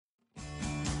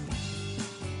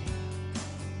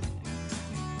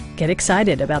Get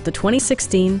excited about the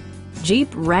 2016 Jeep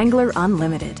Wrangler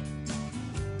Unlimited.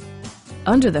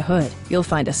 Under the hood, you'll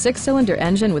find a 6-cylinder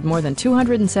engine with more than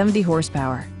 270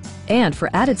 horsepower. And for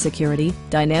added security,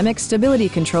 dynamic stability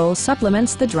control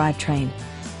supplements the drivetrain.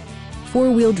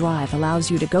 4-wheel drive allows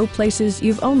you to go places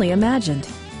you've only imagined.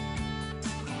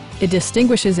 It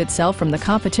distinguishes itself from the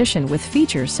competition with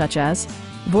features such as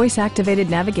voice-activated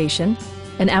navigation,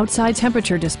 an outside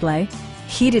temperature display,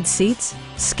 heated seats,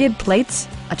 skid plates,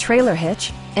 a trailer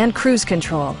hitch, and cruise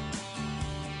control.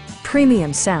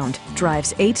 Premium sound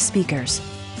drives 8 speakers,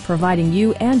 providing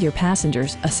you and your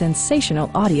passengers a sensational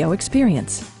audio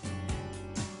experience.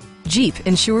 Jeep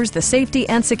ensures the safety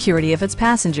and security of its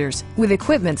passengers with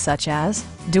equipment such as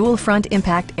dual front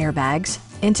impact airbags,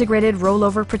 integrated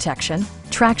rollover protection,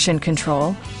 traction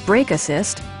control, brake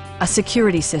assist, a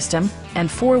security system, and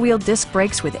 4-wheel disc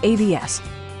brakes with ABS.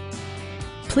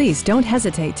 Please don't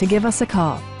hesitate to give us a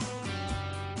call.